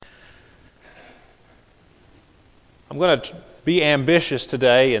I'm going to be ambitious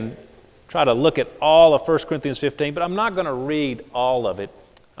today and try to look at all of 1 Corinthians 15, but I'm not going to read all of it.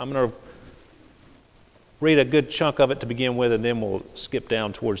 I'm going to read a good chunk of it to begin with, and then we'll skip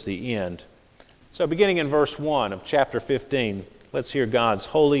down towards the end. So beginning in verse 1 of chapter 15, let's hear God's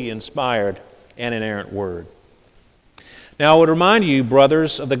holy, inspired, and inerrant word. Now I would remind you,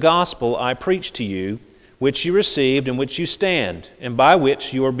 brothers, of the gospel I preached to you, which you received, in which you stand, and by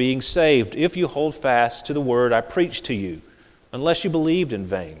which you are being saved, if you hold fast to the word I preached to you, unless you believed in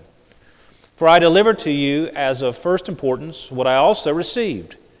vain. For I delivered to you as of first importance what I also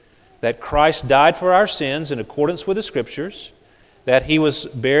received, that Christ died for our sins in accordance with the Scriptures, that He was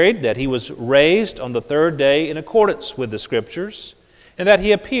buried, that He was raised on the third day in accordance with the Scriptures, and that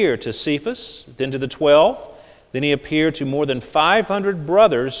He appeared to Cephas, then to the 12, then He appeared to more than 500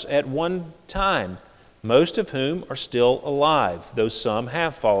 brothers at one time, most of whom are still alive, though some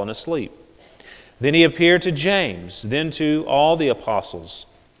have fallen asleep. Then He appeared to James, then to all the apostles.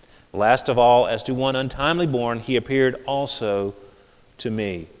 Last of all, as to one untimely born, He appeared also to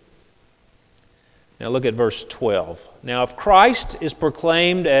me. Now look at verse 12. Now if Christ is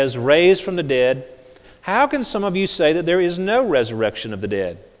proclaimed as raised from the dead, how can some of you say that there is no resurrection of the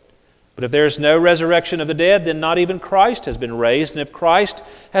dead? But if there is no resurrection of the dead, then not even Christ has been raised. And if Christ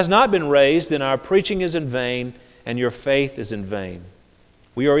has not been raised, then our preaching is in vain, and your faith is in vain.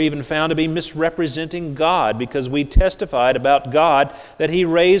 We are even found to be misrepresenting God, because we testified about God that He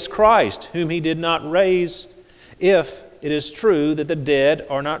raised Christ, whom He did not raise, if it is true that the dead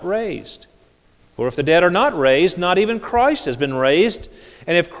are not raised. For if the dead are not raised, not even Christ has been raised.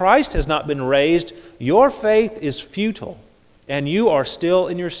 And if Christ has not been raised, your faith is futile, and you are still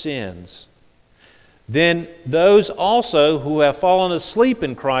in your sins. Then those also who have fallen asleep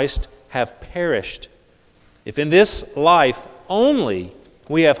in Christ have perished. If in this life only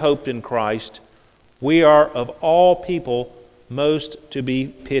we have hoped in Christ, we are of all people most to be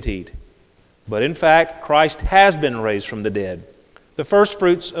pitied. But in fact, Christ has been raised from the dead, the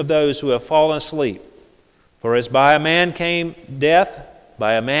firstfruits of those who have fallen asleep. For as by a man came death,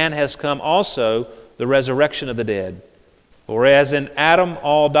 by a man has come also the resurrection of the dead. For as in Adam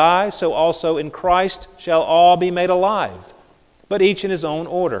all die, so also in Christ shall all be made alive, but each in his own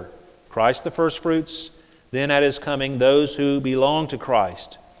order. Christ the firstfruits, then at His coming those who belong to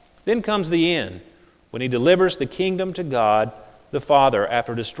Christ. Then comes the end, when He delivers the kingdom to God the Father,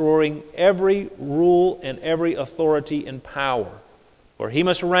 after destroying every rule and every authority and power. For He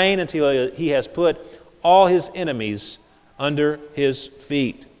must reign until He has put all His enemies under His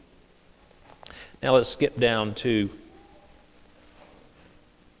feet. Now let's skip down to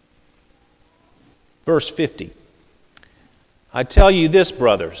verse 50. I tell you this,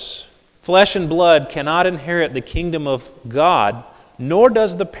 brothers, flesh and blood cannot inherit the kingdom of God, nor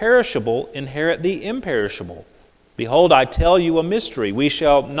does the perishable inherit the imperishable. Behold, I tell you a mystery. We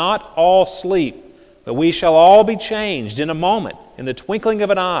shall not all sleep, but we shall all be changed in a moment, in the twinkling of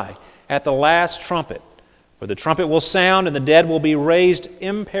an eye, at the last trumpet. For the trumpet will sound, and the dead will be raised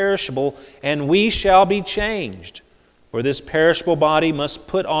imperishable, and we shall be changed. For this perishable body must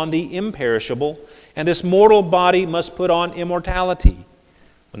put on the imperishable, and this mortal body must put on immortality.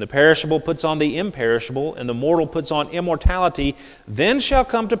 When the perishable puts on the imperishable, and the mortal puts on immortality, then shall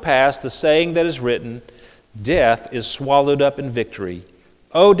come to pass the saying that is written, Death is swallowed up in victory.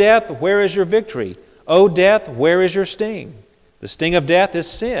 O death, where is your victory? O death, where is your sting? The sting of death is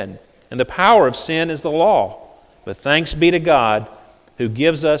sin, and the power of sin is the law. But thanks be to God, who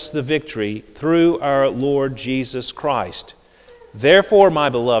gives us the victory through our Lord Jesus Christ. Therefore, my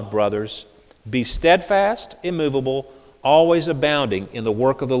beloved brothers, be steadfast, immovable, always abounding in the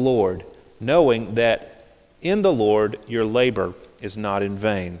work of the Lord, knowing that in the Lord your labor is not in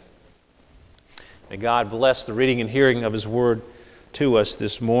vain. May God bless the reading and hearing of His Word to us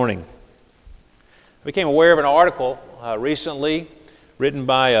this morning. I became aware of an article recently written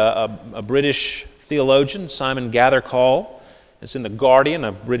by a British theologian, Simon Gathercall. It's in The Guardian,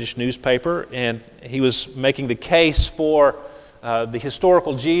 a British newspaper, and he was making the case for the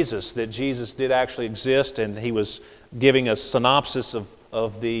historical Jesus, that Jesus did actually exist, and he was giving a synopsis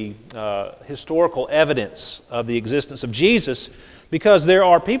of the historical evidence of the existence of Jesus, because there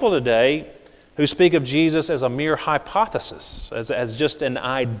are people today who speak of Jesus as a mere hypothesis, as just an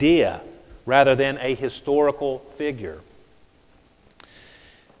idea, rather than a historical figure.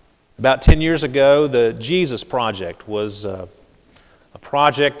 About 10 years ago, the Jesus Project was a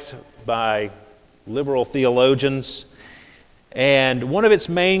project by liberal theologians, and one of its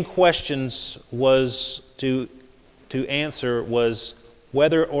main questions was to answer was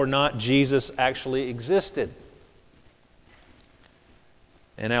whether or not Jesus actually existed.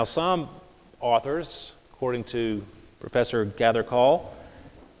 And now some authors, according to Professor Gathercall,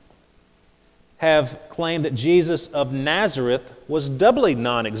 have claimed that Jesus of Nazareth was doubly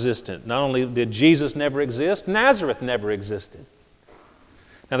non-existent. Not only did Jesus never exist, Nazareth never existed.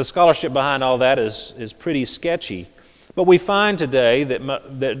 Now, the scholarship behind all that is pretty sketchy, but we find today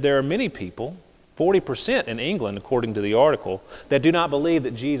that there are many people, 40% in England, according to the article, that do not believe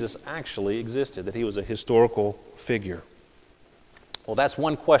that Jesus actually existed, that he was a historical figure. Well, that's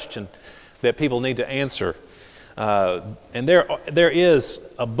one question that people need to answer. And there is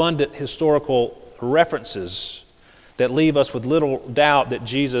abundant historical references that leave us with little doubt that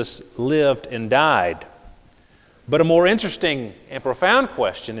Jesus lived and died. But a more interesting and profound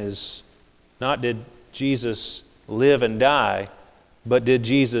question is not did Jesus live and die, but did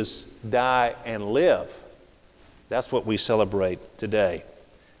Jesus die and live? That's what we celebrate today.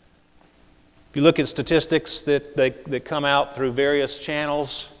 If you look at statistics that come out through various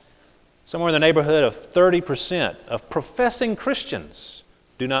channels, somewhere in the neighborhood of 30% of professing Christians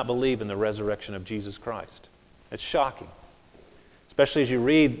do not believe in the resurrection of Jesus Christ. It's shocking, especially as you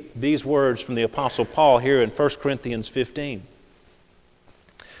read these words from the Apostle Paul here in 1 Corinthians 15.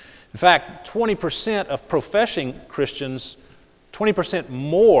 In fact, 20% of professing Christians, 20%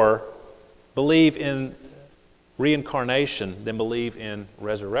 more believe in reincarnation than believe in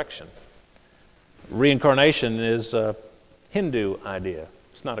resurrection. Reincarnation is a Hindu idea.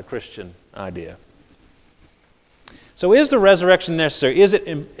 It's not a Christian idea. So is the resurrection necessary? Is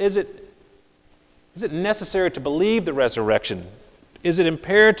it necessary to believe the resurrection? Is it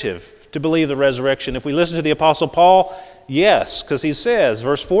imperative to believe the resurrection? If we listen to the Apostle Paul, yes, because he says,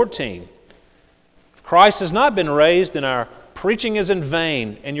 verse 14, if Christ has not been raised, then our preaching is in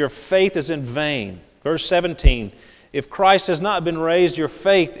vain, and your faith is in vain. Verse 17, if Christ has not been raised, your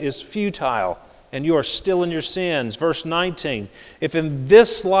faith is futile, and you are still in your sins. Verse 19, if in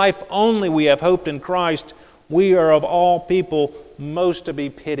this life only we have hoped in Christ, we are of all people most to be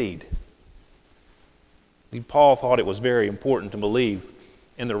pitied. Paul thought it was very important to believe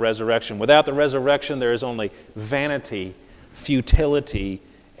in the resurrection. Without the resurrection, there is only vanity, futility,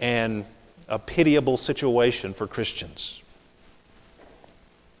 and a pitiable situation for Christians.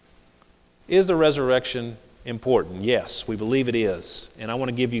 Is the resurrection important? Yes, we believe it is. And I want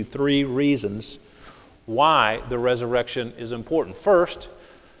to give you 3 reasons why the resurrection is important. First,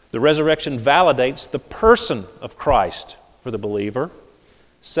 the resurrection validates the person of Christ for the believer.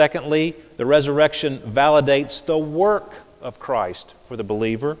 Secondly, the resurrection validates the work of Christ for the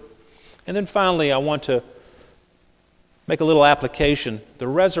believer. And then finally, I want to make a little application. The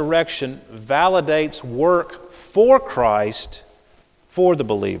resurrection validates work for Christ for the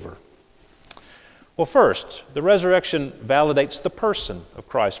believer. Well, first, the resurrection validates the person of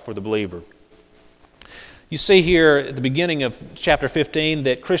Christ for the believer. You see here at the beginning of chapter 15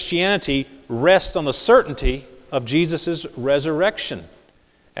 that Christianity rests on the certainty of Jesus' resurrection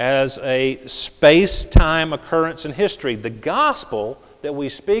as a space-time occurrence in history. The gospel that we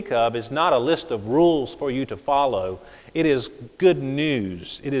speak of is not a list of rules for you to follow. It is good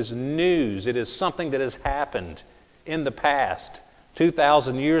news. It is news. It is something that has happened in the past.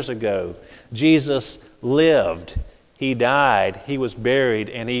 2,000 years ago, Jesus lived. He died, He was buried,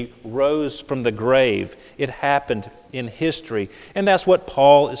 and He rose from the grave. It happened in history. And that's what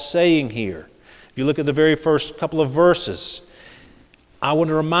Paul is saying here. If you look at the very first couple of verses, I want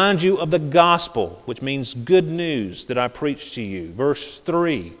to remind you of the gospel, which means good news that I preached to you. Verse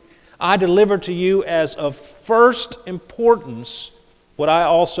 3, I delivered to you as of first importance what I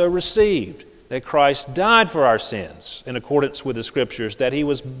also received, that Christ died for our sins in accordance with the Scriptures, that He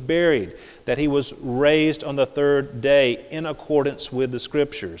was buried, that He was raised on the 3rd day in accordance with the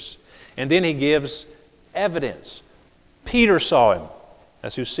Scriptures. And then he gives evidence. Peter saw Him.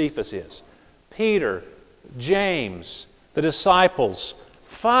 That's who Cephas is. Peter, James, the disciples,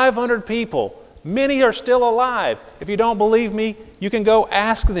 500 people. Many are still alive. If you don't believe me, you can go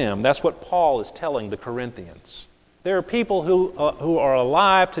ask them. That's what Paul is telling the Corinthians. There are people who are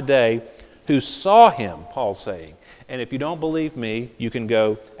alive today who saw Him, Paul's saying. And if you don't believe me, you can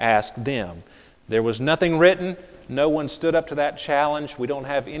go ask them. There was nothing written. No one stood up to that challenge. We don't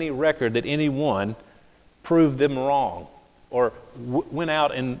have any record that anyone proved them wrong or went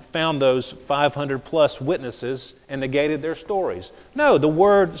out and found those 500 plus witnesses and negated their stories. No, the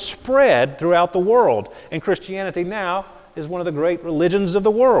word spread throughout the world. And Christianity now is one of the great religions of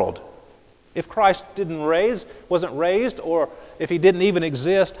the world. If Christ wasn't raised, or if He didn't even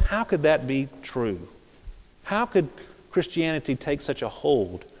exist, how could that be true? How could Christianity take such a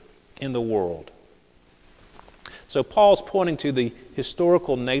hold in the world? So Paul's pointing to the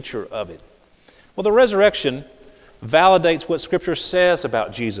historical nature of it. Well, the resurrection validates what Scripture says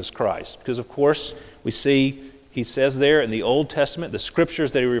about Jesus Christ, because of course we see he says there in the Old Testament, the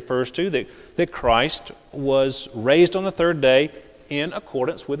scriptures that he refers to, that Christ was raised on the third day in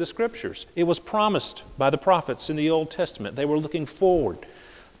accordance with the scriptures. It was promised by the prophets in the Old Testament. They were looking forward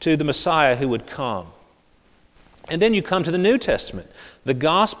to the Messiah who would come. And then you come to the New Testament. The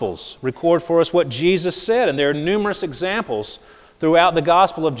Gospels record for us what Jesus said, and there are numerous examples throughout the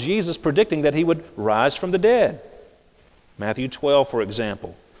Gospel of Jesus predicting that he would rise from the dead. Matthew 12, for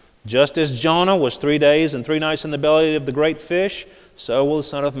example. Just as Jonah was 3 days and 3 nights in the belly of the great fish, so will the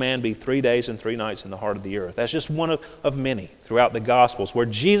Son of Man be 3 days and 3 nights in the heart of the earth. That's just one of many throughout the Gospels where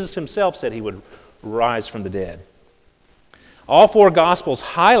Jesus himself said he would rise from the dead. All 4 Gospels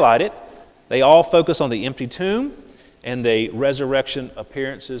highlight it. They all focus on the empty tomb and the resurrection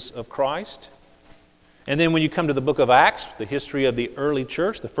appearances of Christ. And then when you come to the book of Acts, the history of the early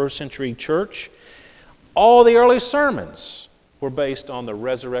church, the first century church, all the early sermons were based on the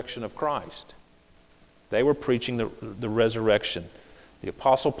resurrection of Christ. They were preaching the resurrection. The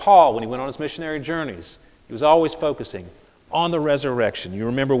Apostle Paul, when he went on his missionary journeys, he was always focusing on the resurrection. You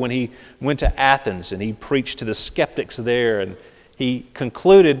remember when he went to Athens and he preached to the skeptics there, and he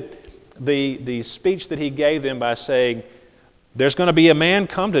concluded the speech that he gave them by saying, there's going to be a man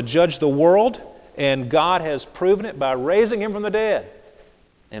come to judge the world, and God has proven it by raising him from the dead.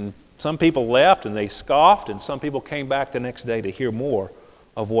 And some people left and they scoffed, and some people came back the next day to hear more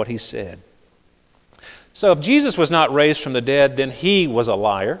of what he said. So if Jesus was not raised from the dead, then he was a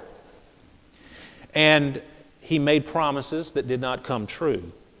liar. And he made promises that did not come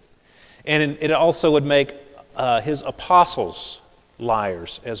true. And it also would make his apostles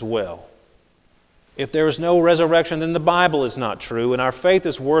liars as well. If there is no resurrection, then the Bible is not true, and our faith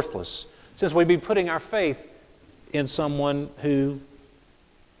is worthless, since we'd be putting our faith in someone who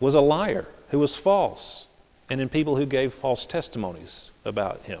was a liar, who was false, and in people who gave false testimonies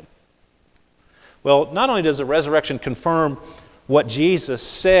about him. Well, not only does the resurrection confirm what Jesus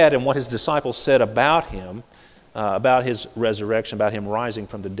said and what his disciples said about him, about his resurrection, about him rising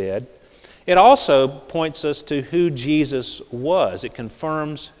from the dead, it also points us to who Jesus was. It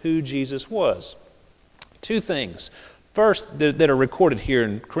confirms who Jesus was. 2 things. First, that are recorded here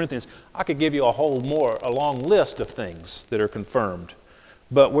in Corinthians. I could give you a long list of things that are confirmed.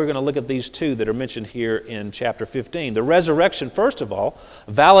 But we're going to look at these 2 that are mentioned here in chapter 15. The resurrection, first of all,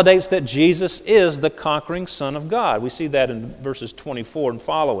 validates that Jesus is the conquering Son of God. We see that in verses 24 and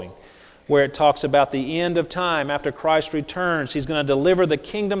following, where it talks about the end of time. After Christ returns, he's going to deliver the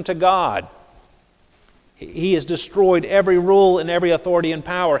kingdom to God. He has destroyed every rule and every authority and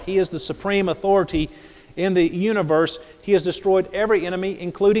power. He is the supreme authority in the universe. He has destroyed every enemy,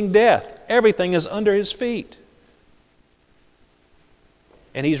 including death. Everything is under his feet.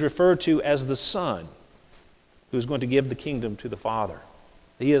 And he's referred to as the Son, who is going to give the kingdom to the Father.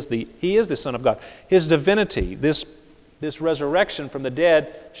 He is the Son of God. His divinity, this resurrection from the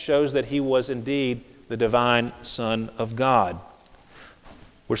dead, shows that he was indeed the divine Son of God.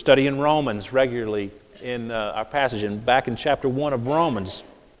 We're studying Romans regularly in our passage, and back in chapter 1 of Romans,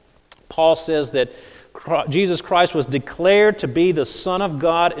 Paul says that Jesus Christ was declared to be the Son of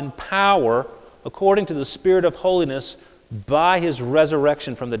God in power according to the Spirit of holiness by his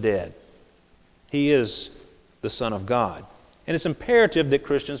resurrection from the dead. He is the Son of God. And it's imperative that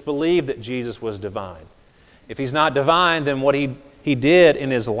Christians believe that Jesus was divine. If he's not divine, then what he did in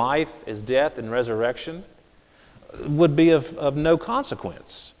his life, his death and resurrection, would be of no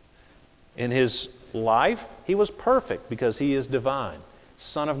consequence. In his life, he was perfect because he is divine.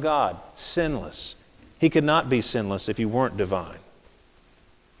 Son of God, sinless. He could not be sinless if he weren't divine.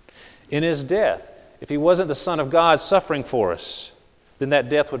 In his death, if he wasn't the Son of God suffering for us, then that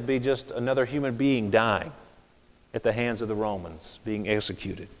death would be just another human being dying at the hands of the Romans, being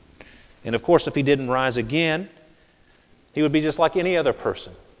executed. And of course, if he didn't rise again, he would be just like any other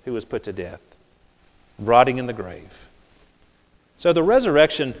person who was put to death, rotting in the grave. So the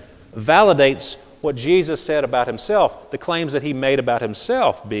resurrection validates what Jesus said about himself, the claims that he made about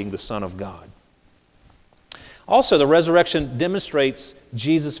himself being the Son of God. Also, the resurrection demonstrates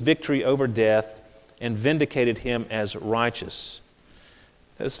Jesus' victory over death and vindicated him as righteous.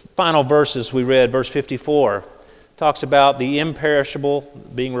 This final verses we read, verse 54, talks about the imperishable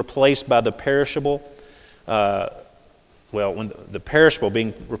being replaced by the perishable. When the perishable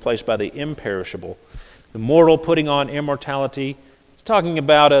being replaced by the imperishable. The mortal putting on immortality. It's talking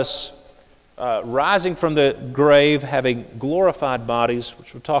about us rising from the grave, having glorified bodies,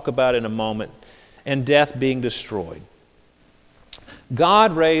 which we'll talk about in a moment, and death being destroyed.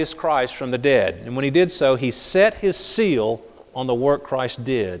 God raised Christ from the dead, and when he did so, he set his seal on the work Christ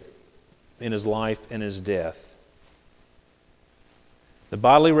did in his life and his death. The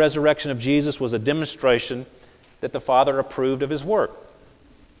bodily resurrection of Jesus was a demonstration that the Father approved of His work.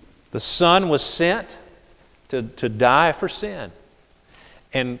 The Son was sent to die for sin.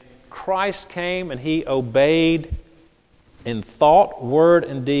 And Christ came and He obeyed in thought, word,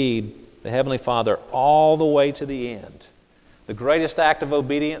 and deed the Heavenly Father all the way to the end. The greatest act of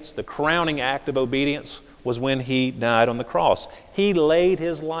obedience, the crowning act of obedience, was when He died on the cross. He laid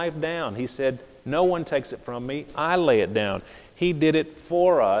His life down. He said, "No one takes it from me, I lay it down." He did it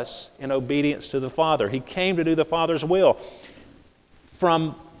for us in obedience to the Father. He came to do the Father's will.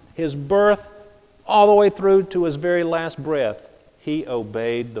 From His birth all the way through to His very last breath, He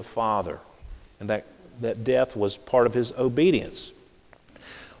obeyed the Father. And that death was part of His obedience.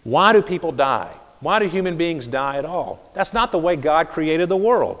 Why do people die? Why do human beings die at all? That's not the way God created the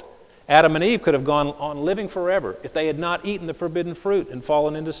world. Adam and Eve could have gone on living forever if they had not eaten the forbidden fruit and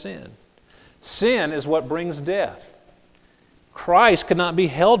fallen into sin. Sin is what brings death. Christ could not be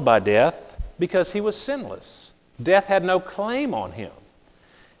held by death because He was sinless. Death had no claim on Him.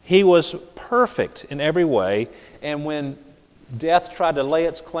 He was perfect in every way, and when death tried to lay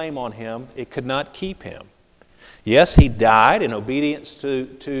its claim on Him, it could not keep Him. Yes, He died in obedience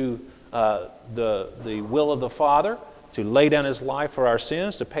to the will of the Father, to lay down His life for our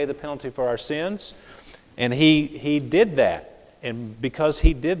sins, to pay the penalty for our sins. And He did that. And because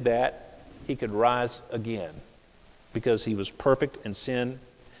He did that, He could rise again. Because He was perfect, and sin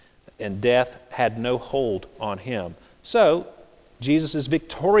and death had no hold on Him. So, Jesus is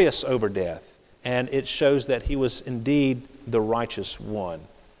victorious over death. And it shows that He was indeed the righteous one.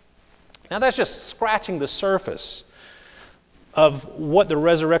 Now that's just scratching the surface of what the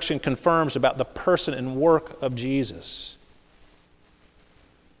resurrection confirms about the person and work of Jesus.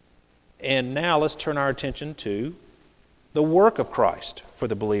 And now let's turn our attention to the work of Christ for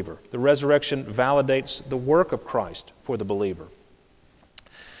the believer. The resurrection validates the work of Christ for the believer.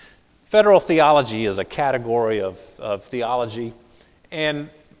 Federal theology is a category of theology, and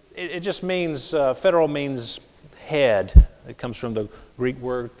it just means, federal means head. It comes from the Greek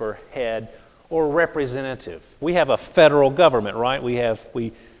word for head, or representative. We have a federal government, right?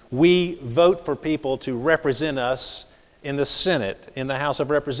 We vote for people to represent us in the Senate, in the House of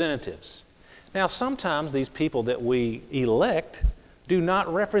Representatives. Now, sometimes these people that we elect do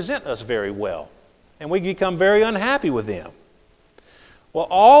not represent us very well, and we become very unhappy with them. Well,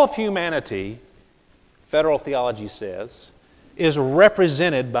 all of humanity, federal theology says, is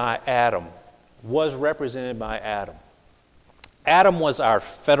represented by Adam, was represented by Adam. Adam was our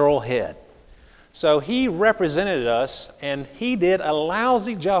federal head. So he represented us, and he did a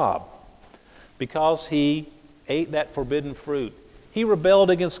lousy job because he ate that forbidden fruit. He rebelled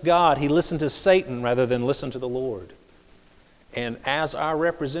against God. He listened to Satan rather than listen to the Lord. And as our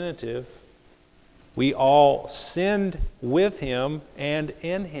representative, we all sinned with Him and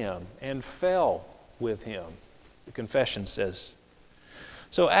in Him and fell with Him, the confession says.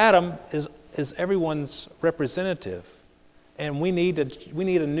 So Adam is everyone's representative, and we need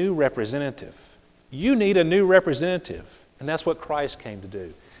a new representative. You need a new representative, and that's what Christ came to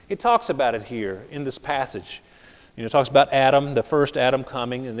do. It talks about it here in this passage. It talks about Adam, the first Adam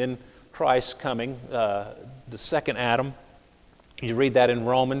coming, and then Christ coming, the second Adam. You read that in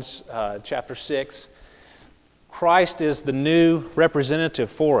Romans chapter 6. Christ is the new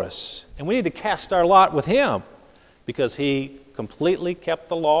representative for us, and we need to cast our lot with Him because He completely kept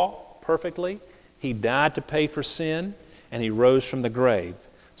the law perfectly. He died to pay for sin, and He rose from the grave.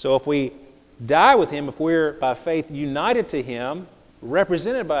 So if we die with Him, if we're by faith united to Him,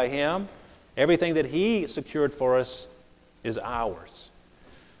 represented by Him, everything that He secured for us is ours.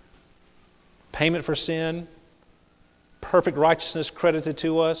 Payment for sin, perfect righteousness credited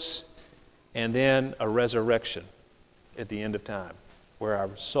to us, and then a resurrection at the end of time, where our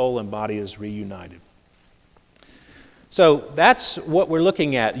soul and body is reunited. So that's what we're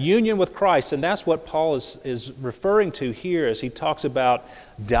looking at, union with Christ, and that's what Paul is referring to here as he talks about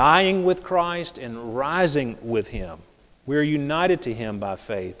dying with Christ and rising with Him. We're united to Him by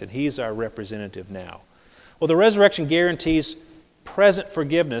faith, and He's our representative now. Well, the resurrection guarantees present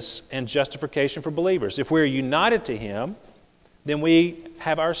forgiveness and justification for believers. If we're united to Him, then we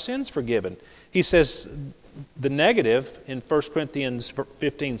have our sins forgiven. He says the negative in 1 Corinthians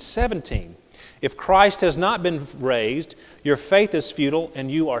 15:17. If Christ has not been raised, your faith is futile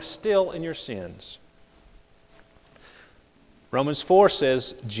and you are still in your sins. Romans 4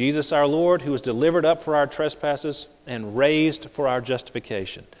 says, Jesus our Lord, who was delivered up for our trespasses and raised for our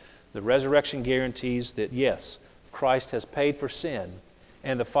justification. The resurrection guarantees that, yes, Christ has paid for sin,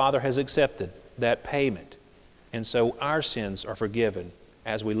 and the Father has accepted that payment. And so our sins are forgiven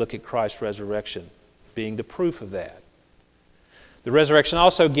as we look at Christ's resurrection, being the proof of that. The resurrection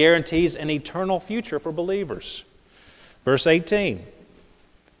also guarantees an eternal future for believers. Verse 18,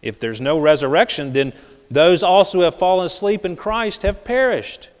 if there's no resurrection, then those also who have fallen asleep in Christ have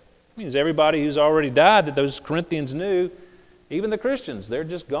perished. It means everybody who's already died that those Corinthians knew, even the Christians, they're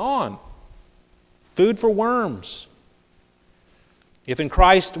just gone. Food for worms. If in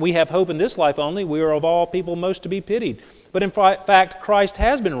Christ we have hope in this life only, we are of all people most to be pitied. But in fact, Christ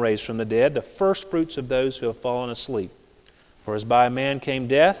has been raised from the dead, the first fruits of those who have fallen asleep. For as by a man came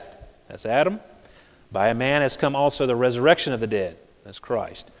death, that's Adam, by a man has come also the resurrection of the dead, that's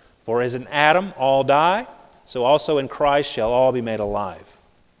Christ. For as in Adam all die, so also in Christ shall all be made alive.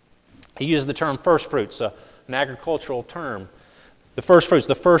 He uses the term first fruits, an agricultural term. The first fruits,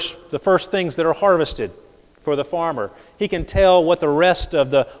 the first things that are harvested for the farmer. He can tell what the rest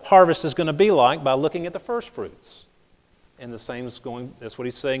of the harvest is going to be like by looking at the first fruits. And the same is that's what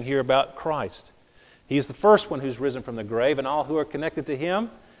he's saying here about Christ. He is the first one who's risen from the grave, and all who are connected to Him,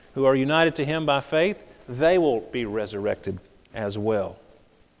 who are united to Him by faith, they will be resurrected as well.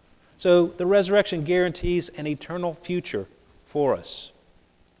 So the resurrection guarantees an eternal future for us.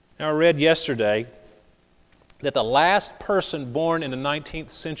 Now, I read yesterday that the last person born in the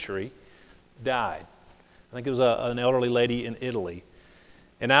 19th century died. I think it was an elderly lady in Italy.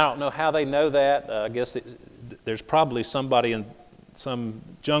 And I don't know how they know that. I guess there's probably somebody in some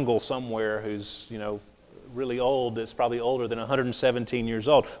jungle somewhere who's, really old, that's probably older than 117 years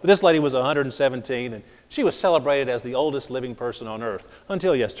old. But this lady was 117, and she was celebrated as the oldest living person on earth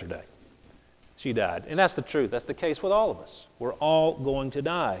until yesterday. She died. And that's the truth. That's the case with all of us. We're all going to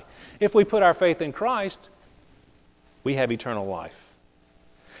die. If we put our faith in Christ, we have eternal life.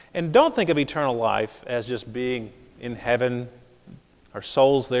 And don't think of eternal life as just being in heaven, our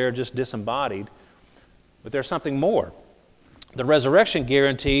souls there just disembodied. But there's something more. The resurrection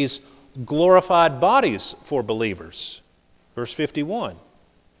guarantees glorified bodies for believers. Verse 51,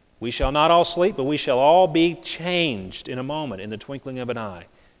 we shall not all sleep, but we shall all be changed in a moment, in the twinkling of an eye,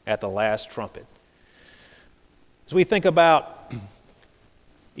 at the last trumpet. As we think about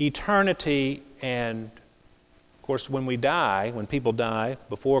eternity, and of course when we die, when people die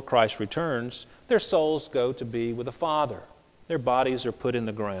before Christ returns, their souls go to be with the Father. Their bodies are put in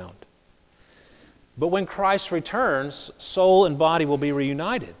the ground. But when Christ returns, soul and body will be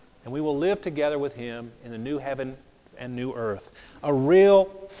reunited, and we will live together with Him in the new heaven and new earth. A real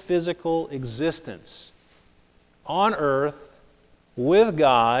physical existence on earth with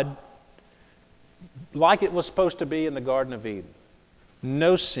God, like it was supposed to be in the Garden of Eden.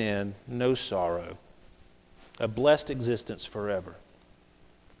 No sin, no sorrow. A blessed existence forever.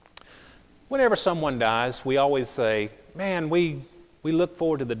 Whenever someone dies, we always say, man, we look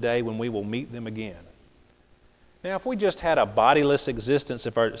forward to the day when we will meet them again. Now, if we just had a bodiless existence,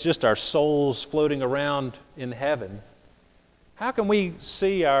 if it's just our souls floating around in heaven, how can we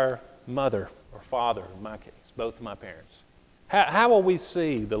see our mother or father, in my case, both of my parents? How will we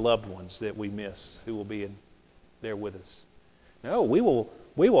see the loved ones that we miss who will be there with us? No, we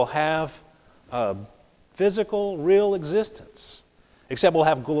will have a physical, real existence, except we'll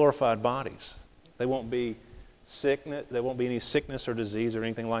have glorified bodies. They won't be sickness. There won't be any sickness or disease or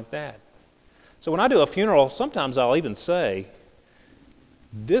anything like that. So when I do a funeral, sometimes I'll even say,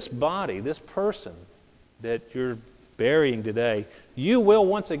 this body, this person that you're burying today, you will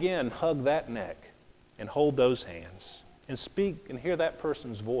once again hug that neck and hold those hands and speak and hear that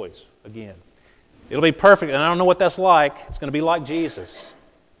person's voice again. It'll be perfect, and I don't know what that's like. It's going to be like Jesus.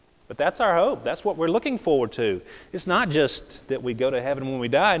 But that's our hope. That's what we're looking forward to. It's not just that we go to heaven when we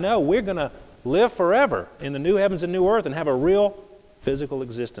die. No, we're going to live forever in the new heavens and new earth and have a real physical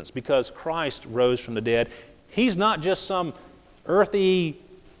existence because Christ rose from the dead. He's not just some earthy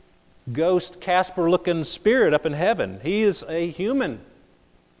ghost Casper-looking spirit up in heaven. He is a human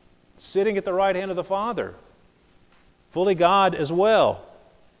sitting at the right hand of the Father, fully God as well,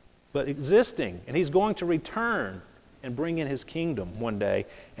 but existing. And He's going to return and bring in His kingdom one day,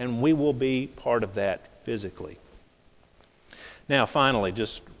 and we will be part of that physically. Now, finally,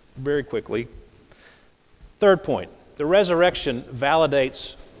 just very quickly, third point. The resurrection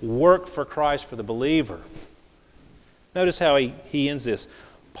validates work for Christ for the believer. Notice how he ends this.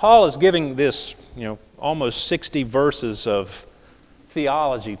 Paul is giving this, almost 60 verses of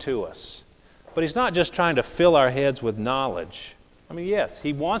theology to us. But he's not just trying to fill our heads with knowledge. I mean, yes,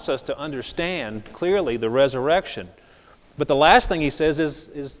 he wants us to understand clearly the resurrection. But the last thing he says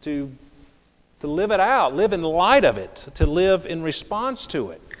is to live it out, live in light of it, to live in response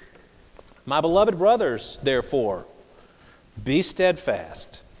to it. My beloved brothers, therefore, be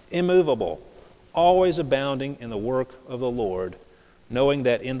steadfast, immovable, always abounding in the work of the Lord, knowing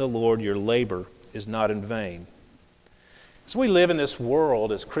that in the Lord your labor is not in vain. As we live in this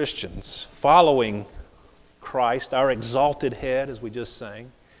world as Christians, following Christ, our exalted head, as we just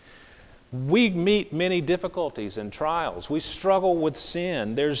sang. We meet many difficulties and trials. We struggle with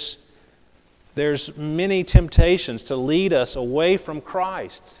sin. There's many temptations to lead us away from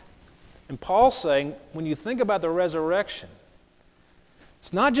Christ. And Paul's saying, when you think about the resurrection,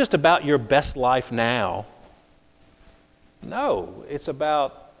 it's not just about your best life now. No, it's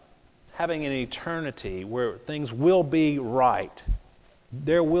about having an eternity where things will be right.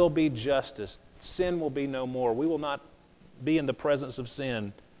 There will be justice. Sin will be no more. We will not be in the presence of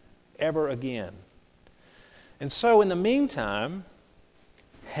sin ever again. And so in the meantime,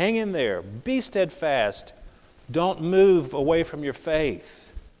 hang in there. Be steadfast. Don't move away from your faith.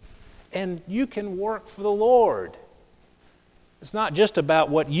 And you can work for the Lord. It's not just about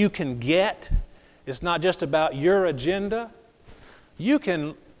what you can get. It's not just about your agenda. You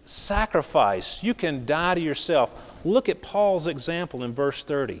can sacrifice. You can die to yourself. Look at Paul's example in verse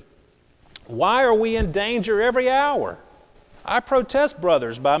 30. Why are we in danger every hour? I protest,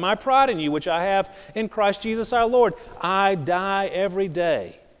 brothers, by my pride in you, which I have in Christ Jesus our Lord. I die every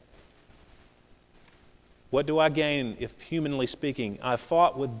day. What do I gain if, humanly speaking, I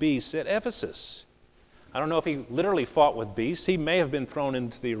fought with beasts at Ephesus? I don't know if he literally fought with beasts. He may have been thrown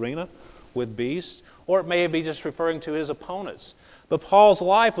into the arena with beasts, or it may be just referring to his opponents. But Paul's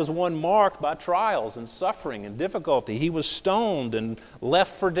life was one marked by trials and suffering and difficulty. He was stoned and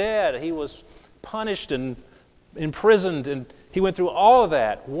left for dead. He was punished and imprisoned, and he went through all of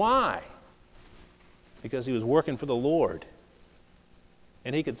that. Why? Because he was working for the Lord.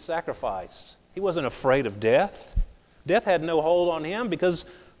 And he could sacrifice. He wasn't afraid of death. Death had no hold on him because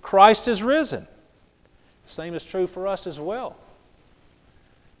Christ is risen. The same is true for us as well.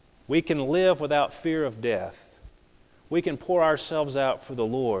 We can live without fear of death. We can pour ourselves out for the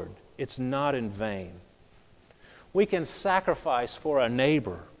Lord. It's not in vain. We can sacrifice for our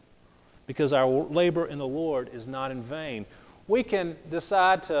neighbor because our labor in the Lord is not in vain. We can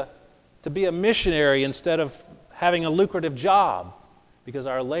decide to be a missionary instead of having a lucrative job because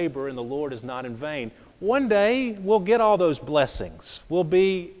our labor in the Lord is not in vain. One day we'll get all those blessings. We'll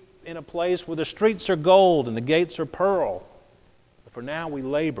be in a place where the streets are gold and the gates are pearl. But for now we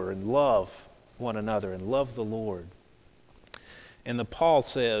labor and love one another and love the Lord. And Paul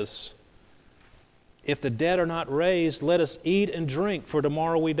says, if the dead are not raised, let us eat and drink, for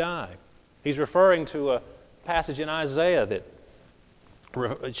tomorrow we die. He's referring to a passage in Isaiah that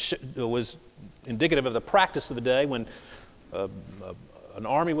was indicative of the practice of the day when an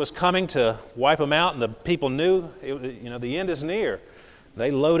army was coming to wipe them out, and the people knew the end is near.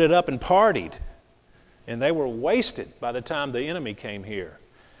 They loaded up and partied, and they were wasted by the time the enemy came here.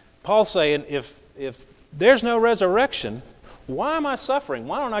 Paul's saying, if there's no resurrection, why am I suffering?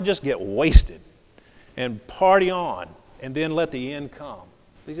 Why don't I just get wasted and party on and then let the end come?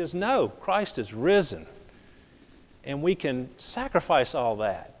 He says, no, Christ is risen. And we can sacrifice all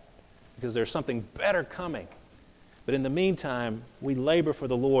that because there's something better coming. But in the meantime, we labor for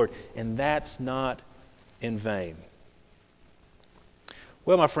the Lord, and that's not in vain.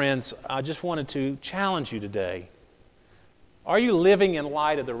 Well, my friends, I just wanted to challenge you today. Are you living in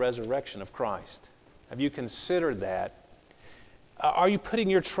light of the resurrection of Christ? Have you considered that? Are you putting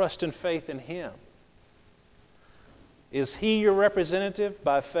your trust and faith in Him? Is He your representative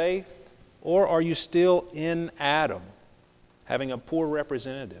by faith? Or are you still in Adam, having a poor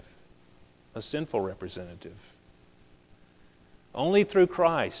representative, a sinful representative? Only through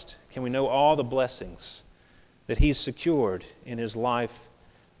Christ can we know all the blessings that He's secured in His life,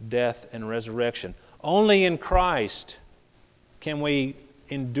 death, and resurrection. Only in Christ can we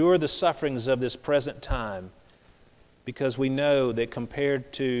endure the sufferings of this present time, because we know that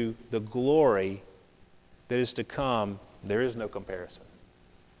compared to the glory that is to come, there is no comparison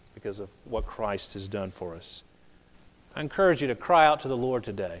because of what Christ has done for us. I encourage you to cry out to the Lord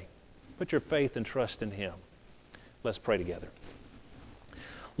today. Put your faith and trust in Him. Let's pray together.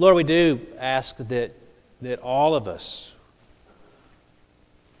 Lord, we do ask that all of us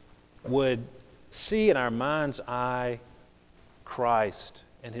would see in our mind's eye Christ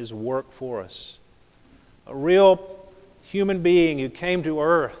and His work for us. A real human being who came to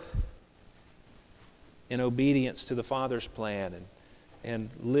earth in obedience to the Father's plan and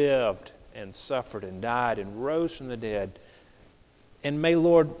lived and suffered and died and rose from the dead. And may,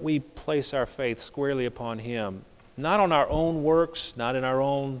 Lord, we place our faith squarely upon Him, not on our own works, not in our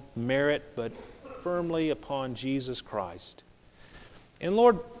own merit, but firmly upon Jesus Christ. And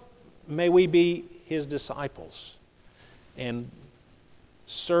Lord, may we be His disciples and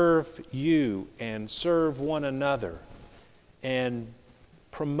serve You and serve one another and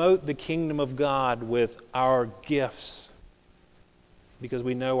promote the kingdom of God with our gifts because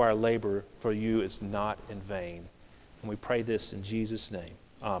we know our labor for you is not in vain. And we pray this in Jesus' name.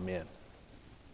 Amen.